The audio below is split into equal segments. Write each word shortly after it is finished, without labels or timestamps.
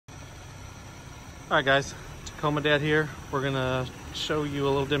Alright guys, Tacoma Dad here. We're gonna show you a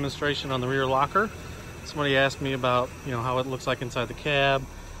little demonstration on the rear locker. Somebody asked me about, how it looks like inside the cab,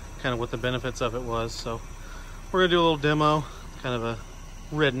 kind of what the benefits of it was. So we're gonna do a little demo, kind of a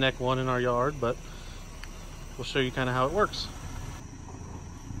redneck one in our yard, but we'll show you kind of how it works.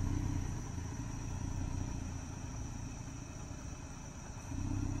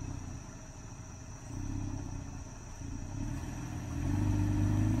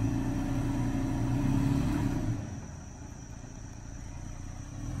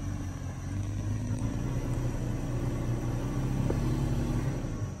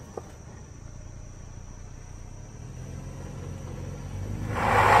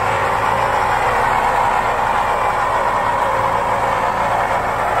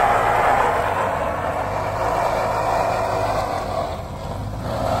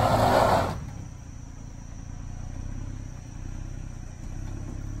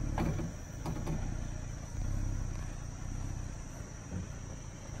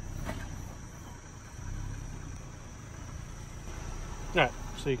 Alright,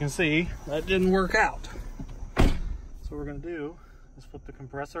 so you can see that didn't work out. So what we're going to do is flip the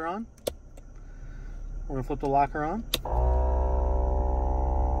compressor on. We're going to flip the locker on.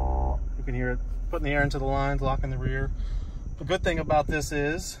 You can hear it putting the air into the lines, locking the rear. The good thing about this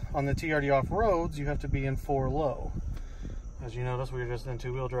is, on the TRD Off-Roads, you have to be in 4 low. As you notice, we're just in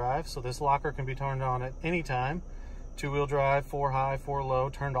 2-wheel drive, so this locker can be turned on at any time. 2-wheel drive, 4 high, 4 low,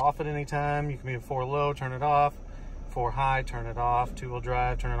 turned off at any time. You can be in 4 low, turn it off. 4 high, turn it off. 2-wheel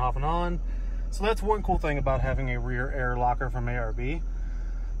drive, turn it off and on. So that's one cool thing about having a rear air locker from ARB.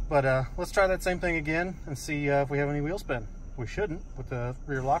 But let's try that same thing again and see if we have any wheel spin. We shouldn't with the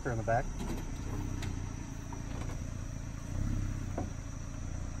rear locker in the back.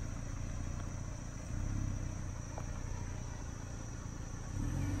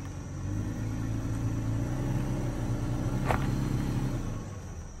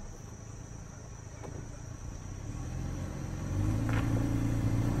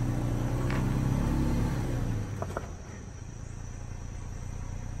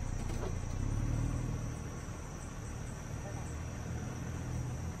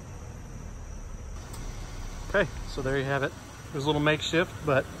 Okay, so there you have it. It was a little makeshift,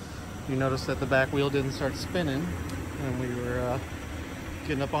 but you notice that the back wheel didn't start spinning and we were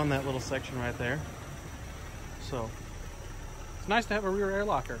getting up on that little section right there. So it's nice to have a rear air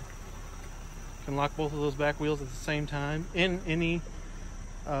locker. You can lock both of those back wheels at the same time in any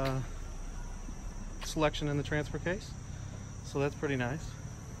selection in the transfer case. So that's pretty nice.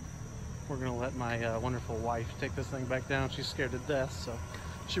 We're gonna let my wonderful wife take this thing back down. She's scared to death, so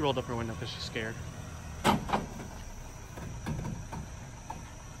she rolled up her window because she's scared.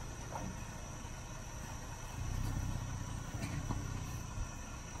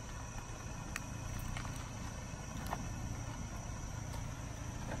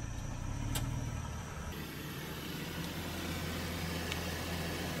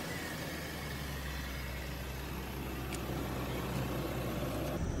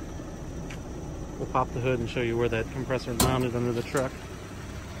 We'll pop the hood and show you where that compressor is mounted under the truck.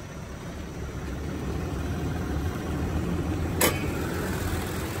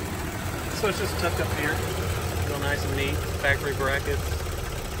 So it's just tucked up here, real nice and neat, factory brackets.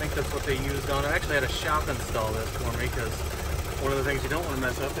 I think that's what they used on it. I actually had a shop install this for me because one of the things you don't want to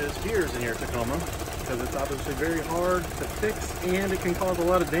mess up is gears in your Tacoma, because it's obviously very hard to fix and it can cause a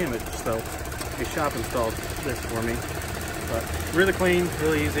lot of damage. So a shop installed this for me. But really clean,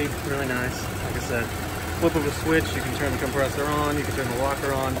 really easy, really nice. Like I said, flip of a switch, you can turn the compressor on, you can turn the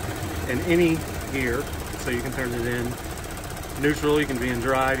locker on in any gear, so you can turn it in neutral, you can be in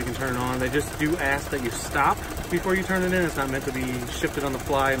drive, you can turn it on. They just do ask that you stop before you turn it in. It's not meant to be shifted on the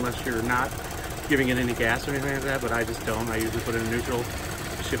fly unless you're not giving it any gas or anything like that, but I just don't. I usually put it in neutral,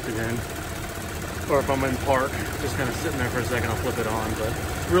 shift it in. Or if I'm in park, just kind of sitting there for a second, I'll flip it on. But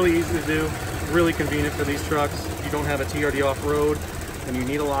really easy to do, really convenient for these trucks. If you don't have a TRD Off-Road and you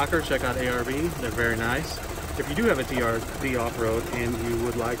need a locker, check out ARB. They're very nice. If you do have a TRD Off-Road and you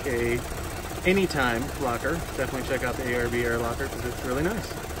would like a anytime locker, definitely check out the ARB air locker because it's really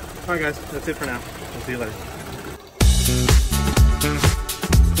nice. All right guys, that's it for now. We'll see you later.